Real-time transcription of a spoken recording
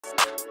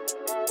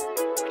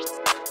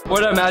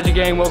What up, Magic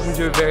Gang? Welcome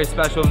to a very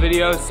special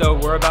video. So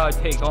we're about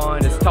to take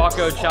on this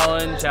taco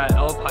challenge at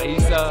El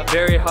Paisa.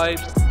 Very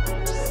hyped.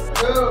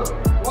 2,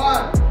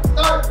 1,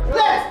 start.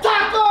 Let's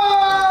taco!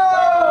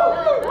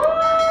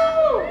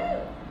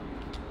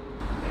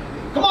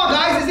 Come on,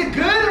 guys, is it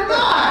good or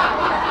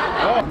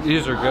not?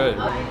 These are good.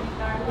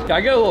 Can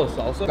I get a little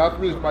salsa? That's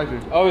really spicy.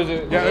 Oh, is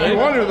it? Yeah, if you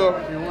want to though,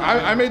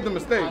 I made the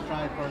mistake.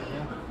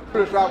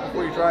 Put a shot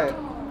before you try it.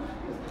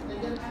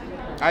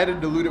 I had to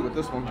dilute it with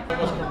this one.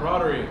 Almost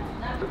camaraderie.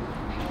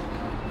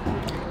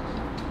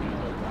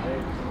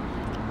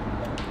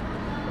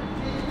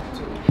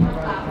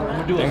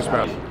 Thanks,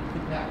 bro.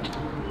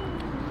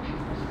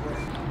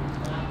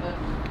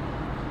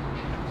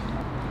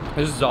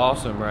 This is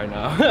awesome right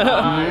now.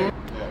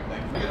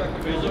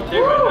 Feels okay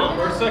right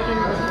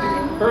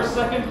now. First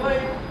second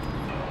plate.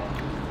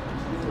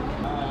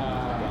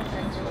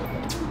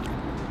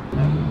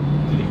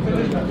 Did he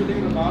finish everything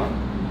in the bottom?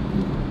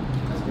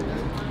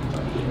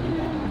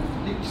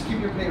 Just keep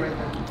your plate right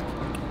there.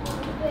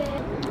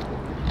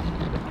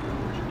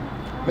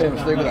 Made a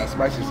mistake with that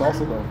spicy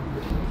salsa though.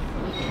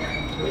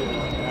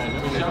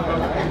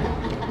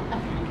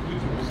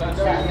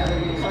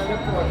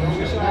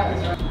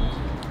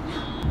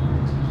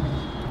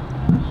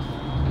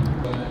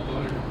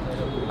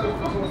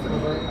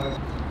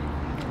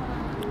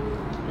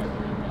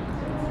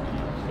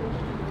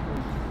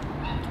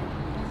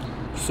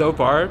 So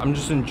far, I'm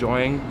just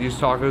enjoying. These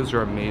tacos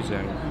are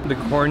amazing. The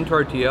corn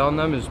tortilla on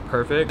them is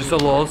perfect. Just a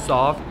little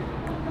soft.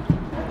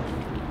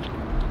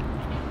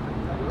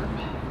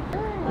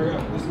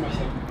 This is my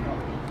second.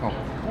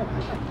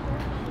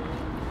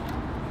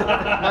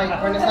 My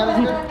carne asada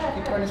is good?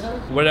 Keep carne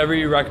asada? Whatever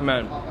you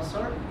recommend.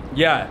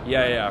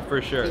 Yeah,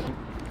 for sure.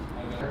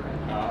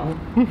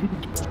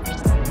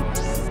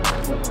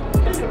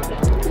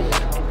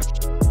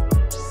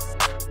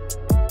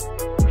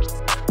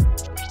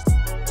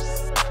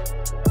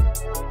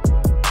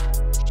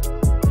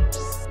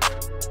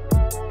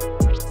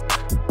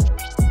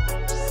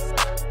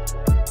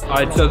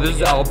 Alright, so this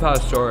is El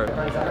Pastor.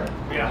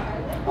 Yeah.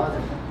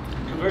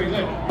 Very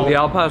good. The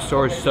El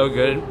Pastor is so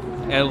good,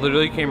 and it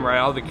literally came right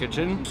out of the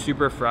kitchen.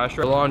 Super fresh.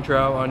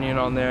 Cilantro, onion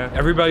on there.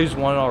 Everybody's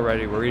won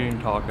already. We're eating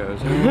tacos.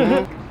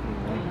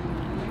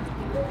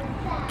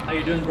 How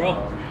you doing,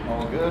 bro?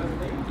 All good.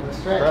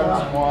 Stretch,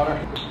 Grab some water.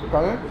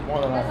 Okay.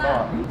 More than I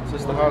thought. Is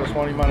this the hottest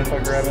one? You mind if I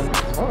grab it?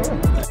 Oh yeah.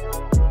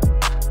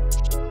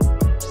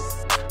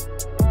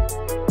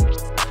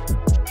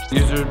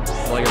 These are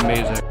like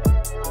amazing.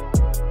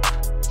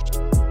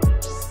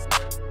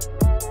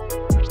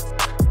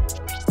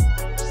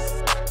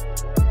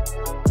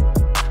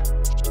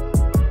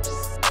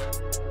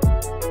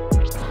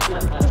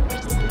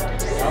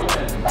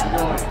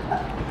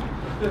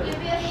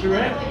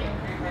 Shrimp?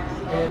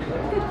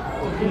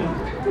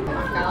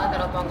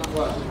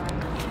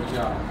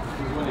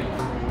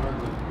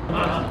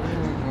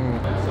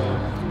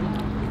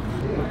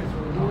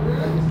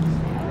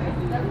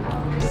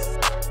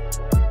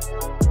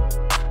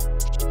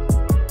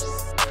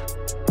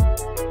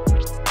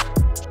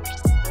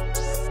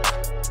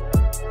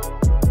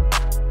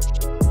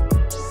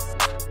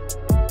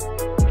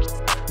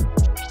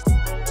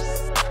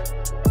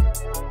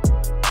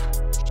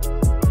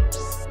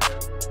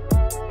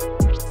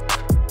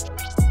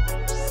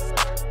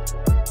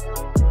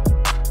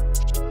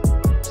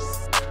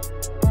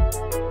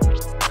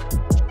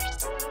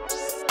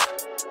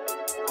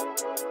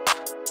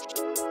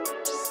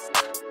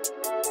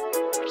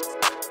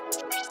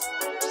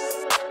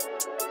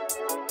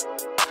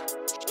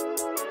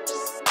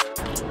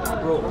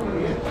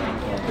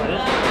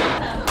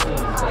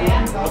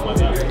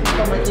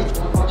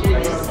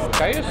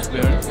 Can I get a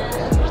spoon?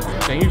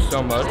 Thank you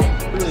so much.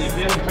 Really, if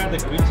you haven't tried the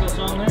green sauce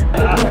on there?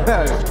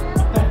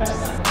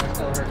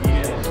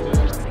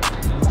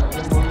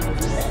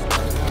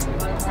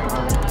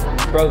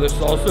 Bro, the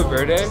salsa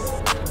verde,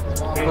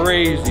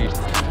 crazy.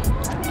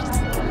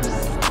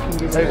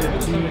 Hey,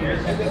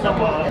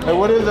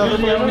 what is the other I don't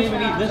flavor?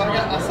 even eat this one.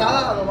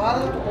 Asada,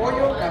 adobado,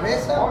 pollo,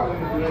 cabeza.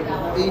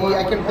 Y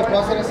I can put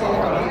hacer así.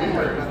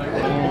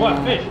 What,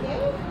 fish?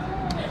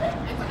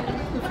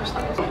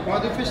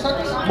 Want to do fish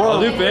tacos? I'll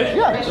do fish.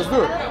 Yeah, let's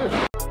do it.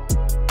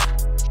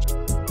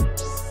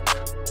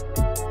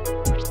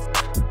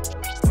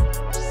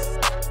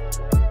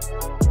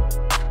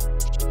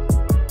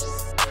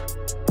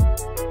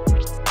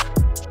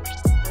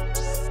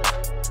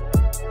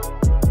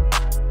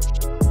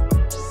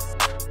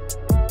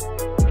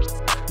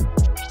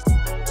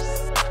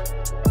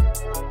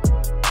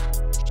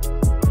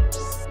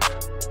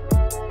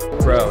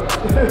 Bro,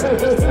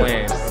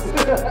 flame.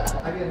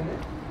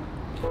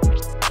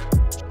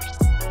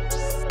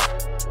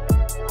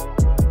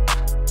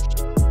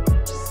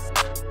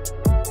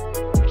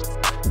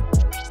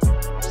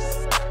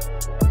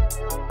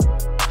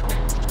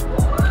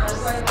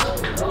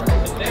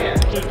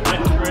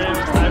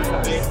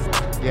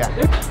 Yeah.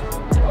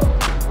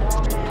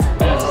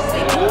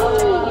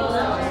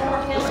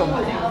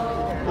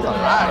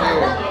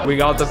 We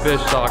got the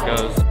fish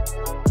tacos.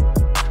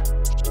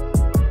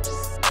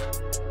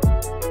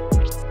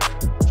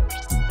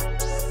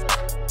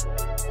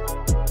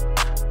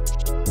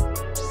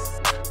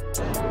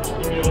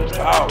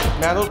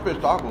 Man, those fish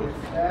tacos.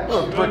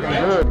 Those are freaking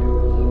good.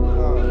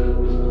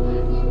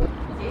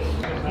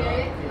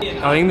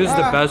 I think this is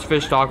the best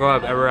fish taco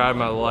I've ever had in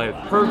my life.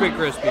 Perfect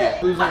crispy.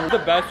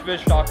 The best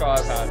fish taco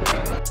I've had.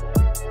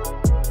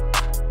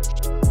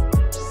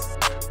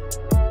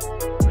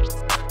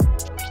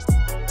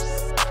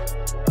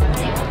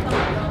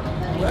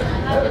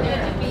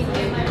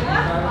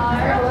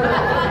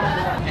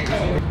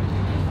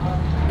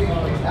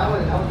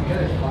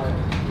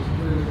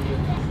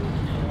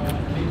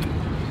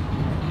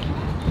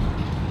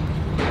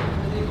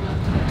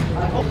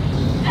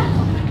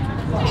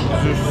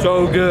 This is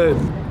so good.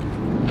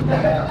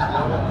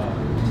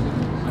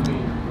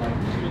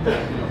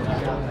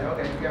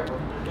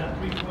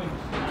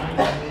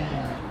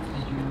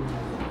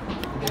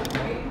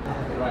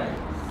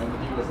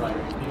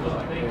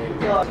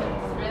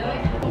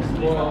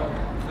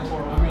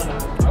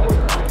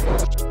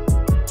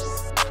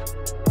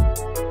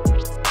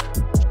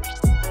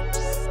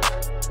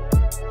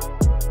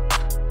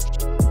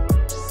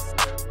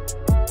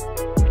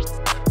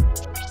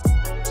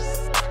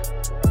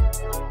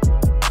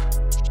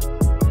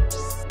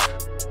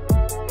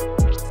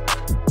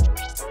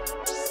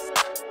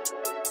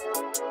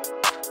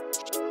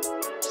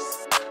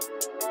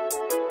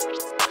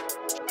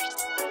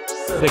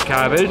 The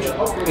cabbage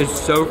is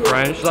so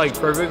French, like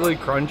perfectly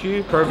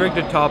crunchy, perfect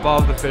to top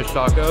off the fish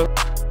taco.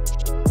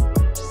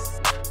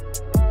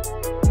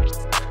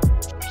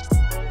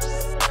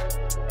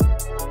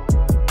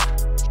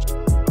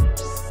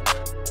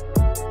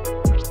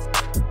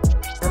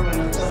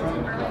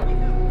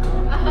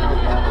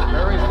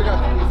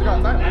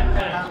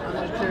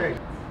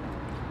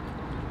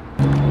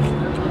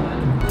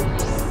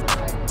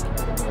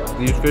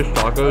 These fish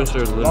tacos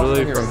are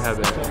literally from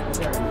heaven.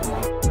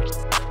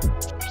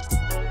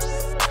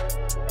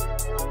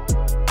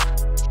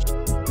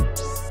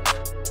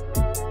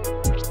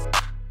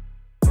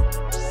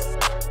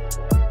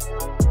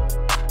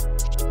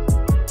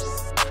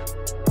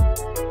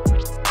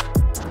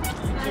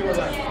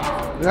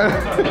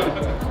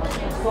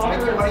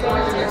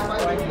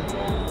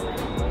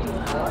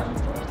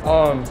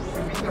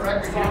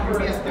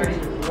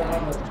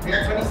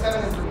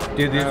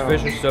 Dude, these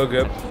fish are so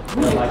good.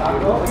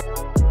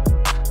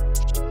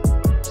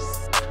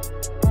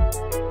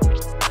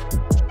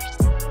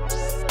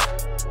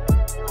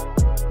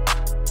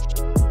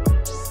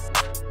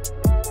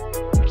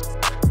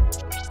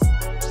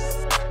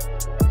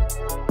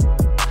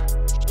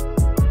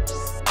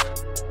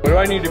 What do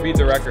I need to beat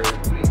the record?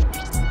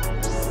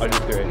 I'll do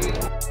 3.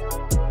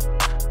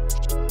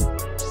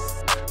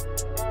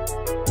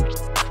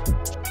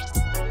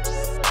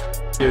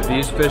 Dude,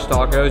 these fish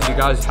tacos, you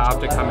guys have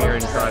to come here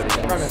and try these.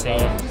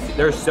 Insane.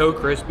 They're so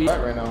crispy.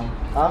 Right now.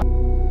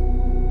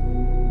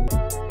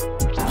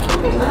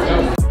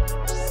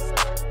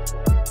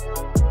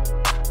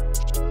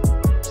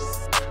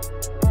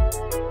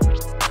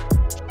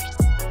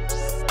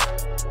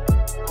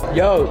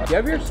 Yo, do you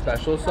have your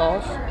special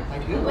sauce?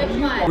 Which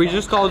one? We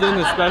just called in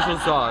the special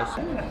sauce.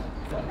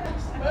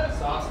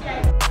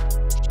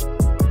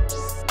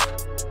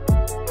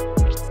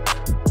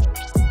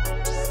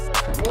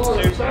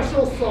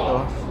 Special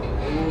sauce.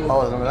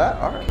 Oh, some of that?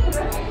 All right.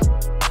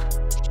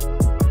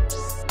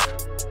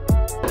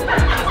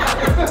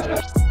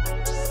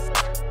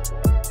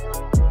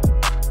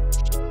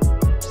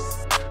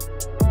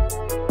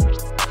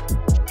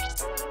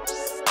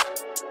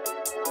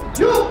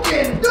 You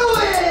can do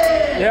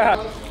it! Yeah.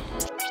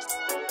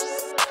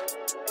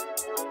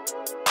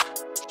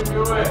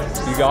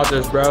 You got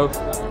this, bro.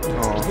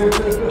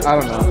 Oh, I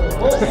don't know.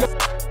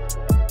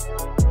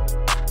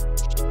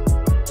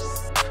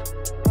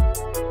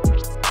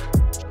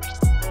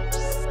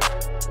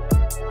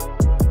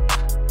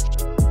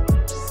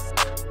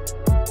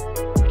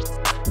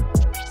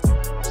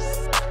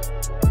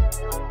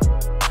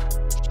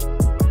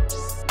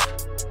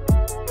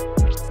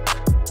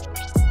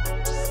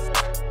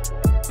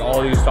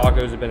 All these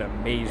tacos have been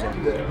amazing.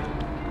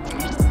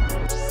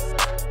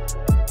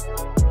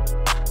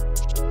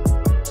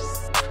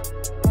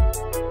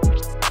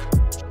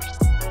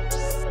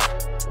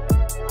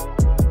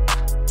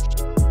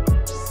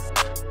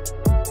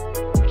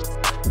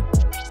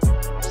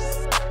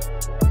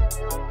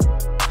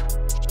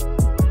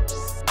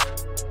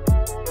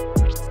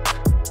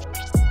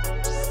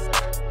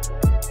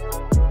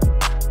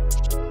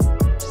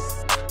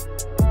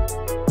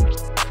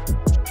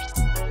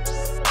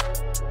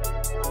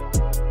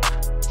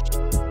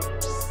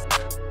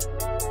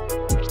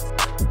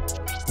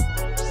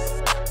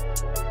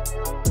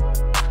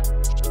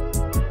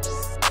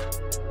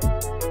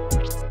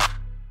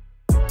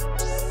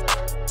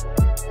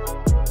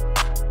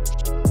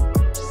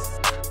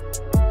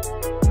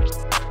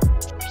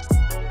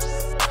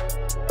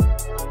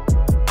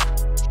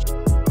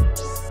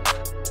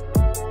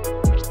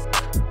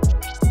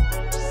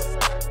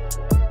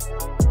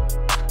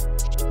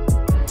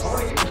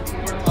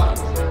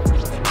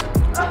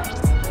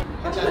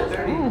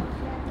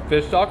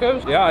 Fish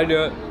tacos? Yeah, I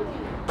do it.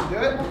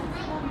 Good?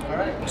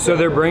 So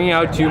they're bringing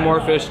out 2 more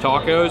fish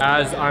tacos,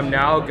 as I'm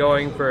now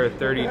going for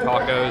 30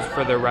 tacos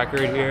for the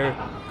record here,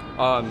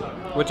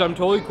 which I'm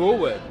totally cool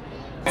with.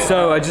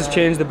 So I just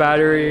changed the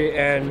battery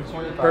and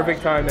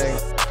perfect timing.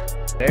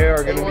 They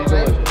are gonna be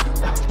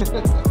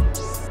delicious.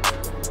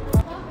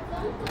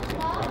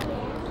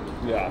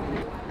 Yeah.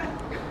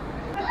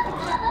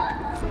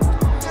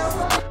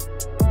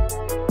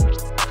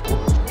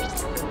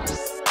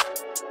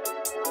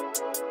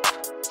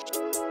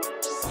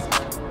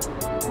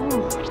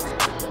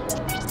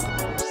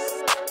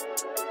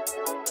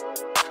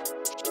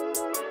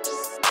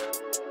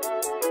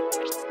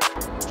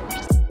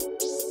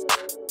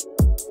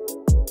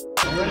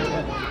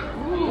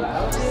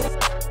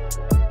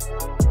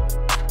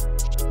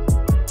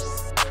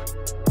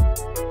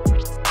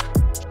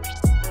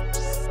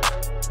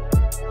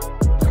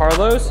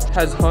 Carlos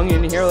has hung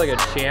in here like a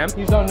champ.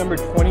 He's on number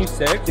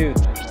 26. Dude,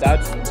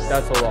 that's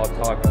a lot of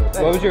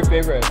tacos. What was your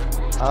favorite?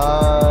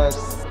 I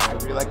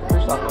really like the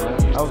fish taco,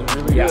 man. That was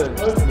really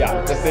good.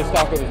 Yeah, the fish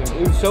taco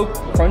was so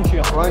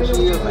crunchy.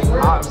 Crunchy, it was like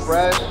hot and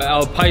fresh.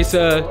 El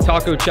Paisa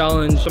Taco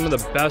Challenge, some of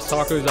the best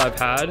tacos I've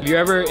had. If you're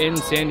ever in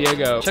San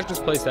Diego, check this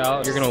place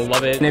out. You're gonna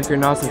love it. And if you're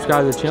not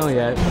subscribed to the channel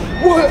yet,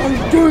 what are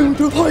you doing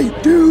to the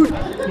light, dude?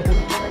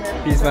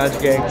 Peace,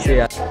 Magic Gang. See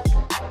ya.